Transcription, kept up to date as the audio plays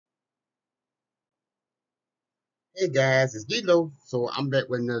Hey guys, it's Dilo. So I'm back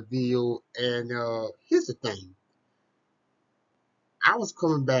with another video, and here's the thing. I was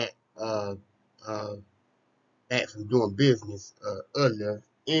coming uh, back from doing business earlier,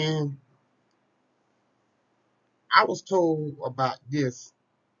 and I was told about this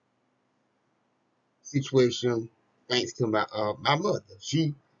situation thanks to my mother.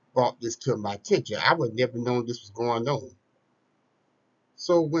 She brought this to my attention. I would never known this was going on.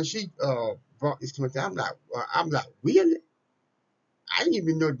 So when she brought this to my attention, I'm like, really? I didn't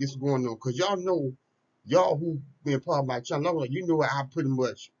even know this was going on because y'all who been part of my channel, you know I pretty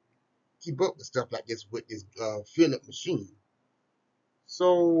much keep up with stuff like this with this fill-up machine.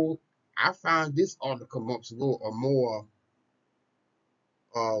 So I found this article months ago, a more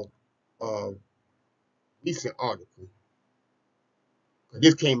uh, uh, recent article.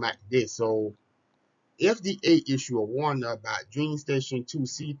 This came out today. So FDA issued a warning about DreamStation 2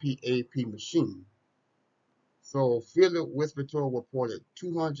 CPAP machine. So Philip Respiratory reported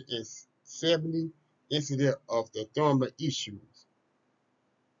 270 incidents of the thermal issues,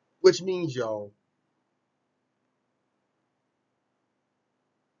 which means y'all,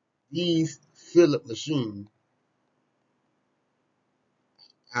 these Philip machines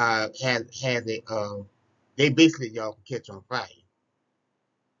has a they basically y'all can catch on fire.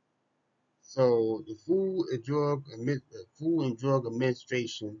 So the Food and Drug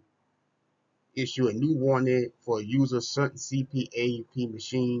Administration issued a new warning for users certain CPAP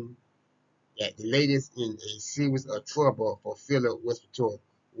machine that the latest in a series of trouble for Philip Respiratory.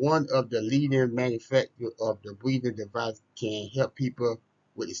 One of the leading manufacturers of the breathing device can help people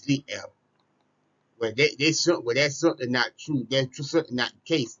with the sleep app. That's something not true. That's something not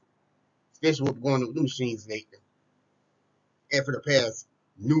the case, especially what's going on with the machines lately and for the past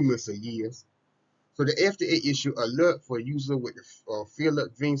numerous of years. So the FDA issued alert for users with the fill-up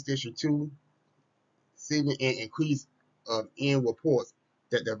DreamStation 2, signaling an increase in reports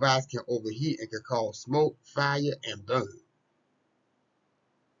that the device can overheat and can cause smoke, fire, and burn.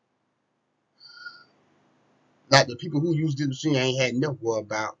 Like the people who use this machine ain't had enough worry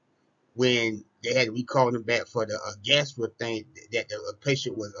about when they had to recall them back for the gastro thing that the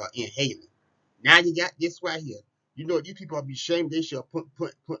patient was inhaling. Now you got this right here. You know, these people are be ashamed. They should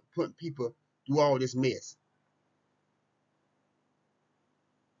put people through all this mess.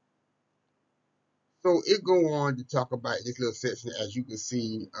 So it go on to talk about this little section, as you can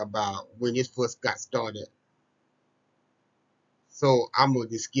see, about when this first got started. So I'm gonna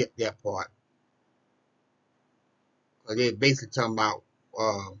just skip that part because they're basically talking about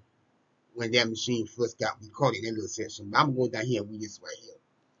when that machine first got recorded in that little section. But I'm gonna go down here and read this right here.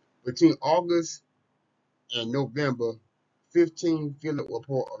 Between August and November, 15 Philip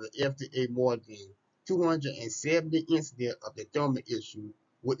report of the FDA more than 270 incidents of the thermal issue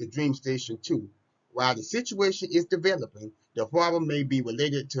with the DreamStation 2. While the situation is developing, the problem may be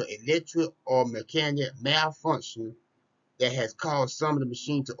related to electric or mechanical malfunction that has caused some of the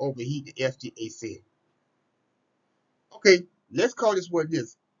machine to overheat, the FDA said. Okay, let's call this what it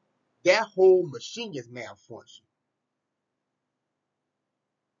is. That whole machine is malfunction.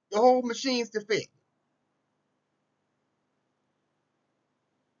 The whole machine is defective.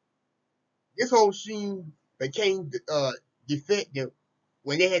 This whole machine became defective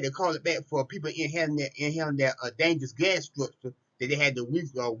when they had to call it back for people inhaling that dangerous gas structure that they had to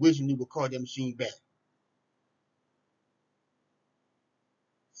originally record their machine back.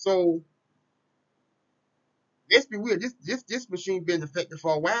 So let's be real. This machine been defective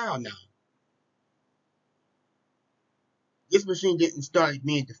for a while now. This machine didn't start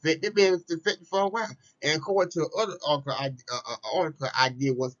being defective. It's been defective for a while. And according to other article I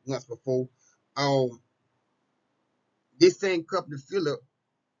did once before, um, this same company Philip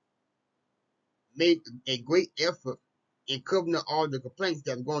made a great effort in covering all the complaints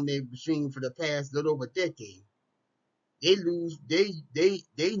that have gone on their machine for the past little over a decade. They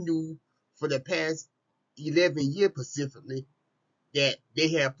knew for the past 11 years specifically that they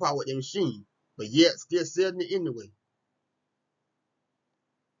had power with their machine, but yet still selling it anyway.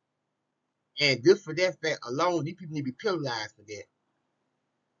 And just for that fact alone, these people need to be penalized for that.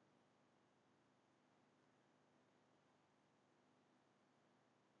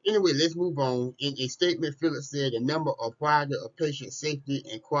 Anyway, let's move on. In a statement, Phillips said the number of priority of patient safety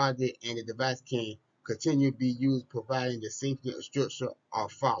and quality and the device can continue to be used providing the safety structure are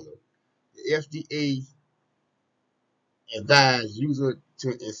followed. The FDA advised users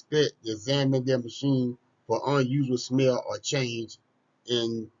to inspect, examine their machine for unusual smell or change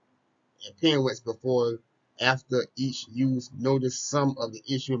in appearance before after each use. Notice some of the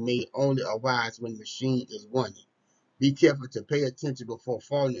issue may only arise when the machine is running. Be careful to pay attention before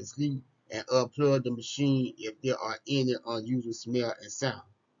falling asleep and unplug the machine if there are any unusual smell and sound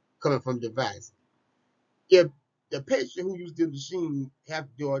coming from the device. If the patient who uses the machine have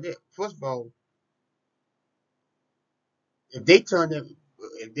to do all that, first of all, if they turn them,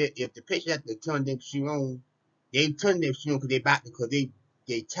 if the patient has to turn their machine on, they turn their machine on because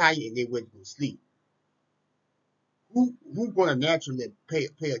they tired and they went to sleep. Who gonna naturally pay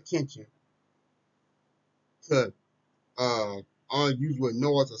attention to uh unusual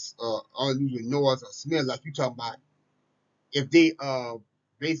noise or smell like you talking about if they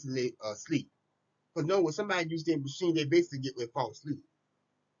basically sleep? Because no, when somebody uses their machine, they basically get ready to fall asleep.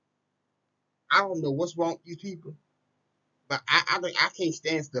 I don't know what's wrong with these people, but I can't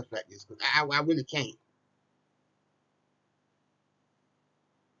stand stuff like this because I really can't.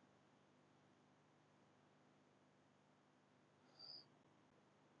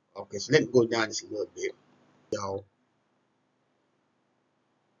 Okay, so let me go down this a little bit, y'all.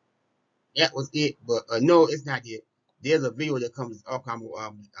 That was it, but no, it's not it. There's a video that comes up. I'm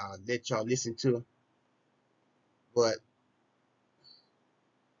gonna let y'all listen to, but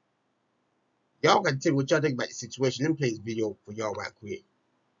y'all got to tell me what y'all think about the situation. Let me play this video for y'all right quick.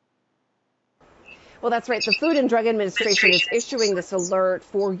 Well, that's right. The Food and Drug Administration is issuing this alert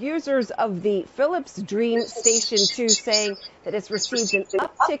for users of the Philips DreamStation 2, saying that it's received an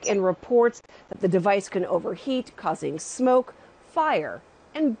uptick in reports that the device can overheat, causing smoke, fire,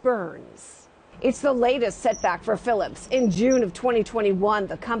 and burns. It's the latest setback for Philips. In June of 2021,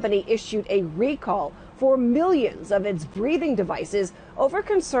 the company issued a recall for millions of its breathing devices over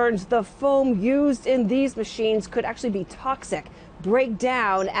concerns the foam used in these machines could actually be toxic, break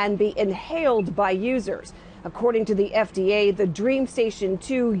down, and be inhaled by users. According to the FDA, the DreamStation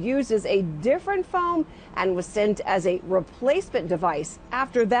 2 uses a different foam and was sent as a replacement device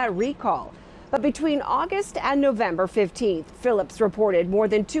after that recall. But between August and November 15th, Philips reported more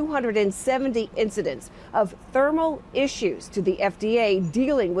than 270 incidents of thermal issues to the FDA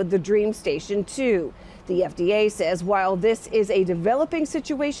dealing with the DreamStation 2. The FDA says while this is a developing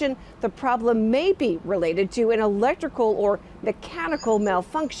situation, the problem may be related to an electrical or mechanical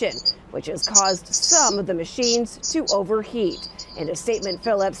malfunction, which has caused some of the machines to overheat. In a statement,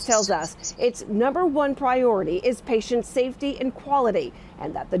 Philips tells us its number one priority is patient safety and quality,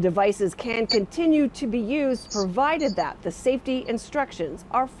 and that the devices can continue to be used provided that the safety instructions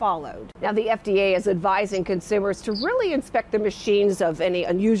are followed. Now, the FDA is advising consumers to really inspect the machines of any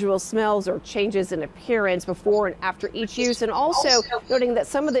unusual smells or changes in appearance before and after each use, and also noting that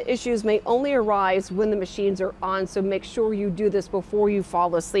some of the issues may only arise when the machines are on, so make sure you do this before you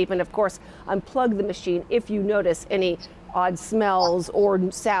fall asleep. And of course, unplug the machine if you notice any odd smells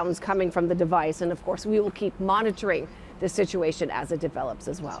or sounds coming from the device. And of course, we will keep monitoring the situation as it develops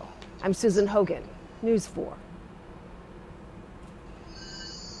as well. I'm Susan Hogan, News 4.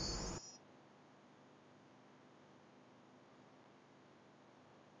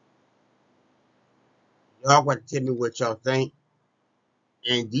 Y'all got to tell me what y'all think.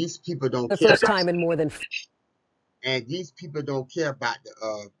 And these people don't The care. first time in more than. And these people don't care about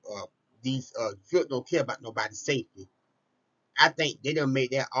these Philip don't care about nobody's safety. I think they done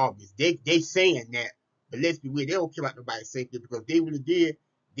made that obvious. They saying that, but let's be real, they don't care about nobody's safety because they really did.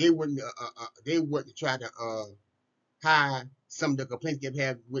 They wouldn't try to hide some of the complaints they've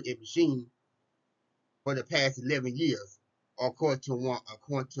had with their machine for the past 11 years, according to one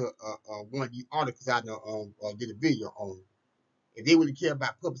of the articles I know did a video on. If they really care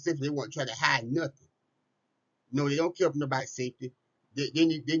about public safety, they wouldn't try to hide nothing. No, they don't care about nobody's safety.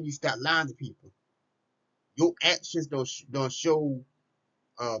 Then you start lying to people. Your actions don't show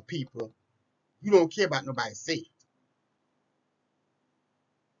people you don't care about nobody's safety.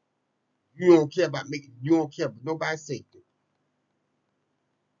 You don't care about nobody's safety.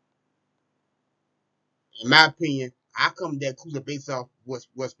 In my opinion, I come to that conclusion based off what's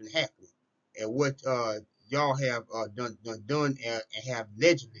been happening and what y'all have done and have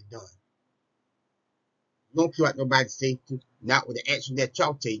allegedly done. You don't care about nobody's safety, not with the action that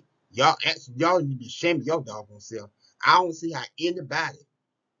y'all take. Y'all need to be ashamed of your doggone self. I don't see how anybody,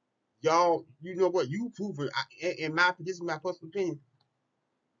 y'all, you know what, you prove it. This is my personal opinion.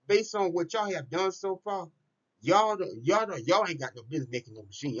 Based on what y'all have done so far, y'all ain't got no business making no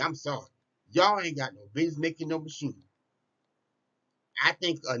machine. I'm sorry, y'all ain't got no business making no machine. I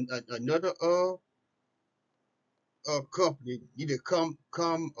think another company need to come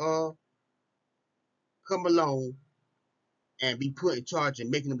along and be put in charge of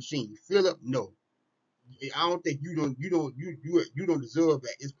making the machine. Philip, no, I don't think you don't deserve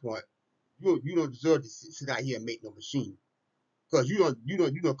at this point. You don't deserve to sit out here and make no machine because you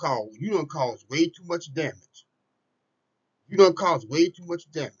don't cause way too much damage. You don't cause way too much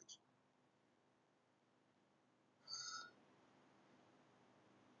damage.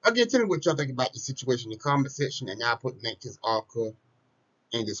 Again, tell me what y'all think about the situation in the comment section, and I'll put the link to this article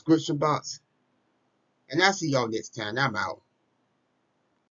in the description box. And I'll see y'all next time. I'm out.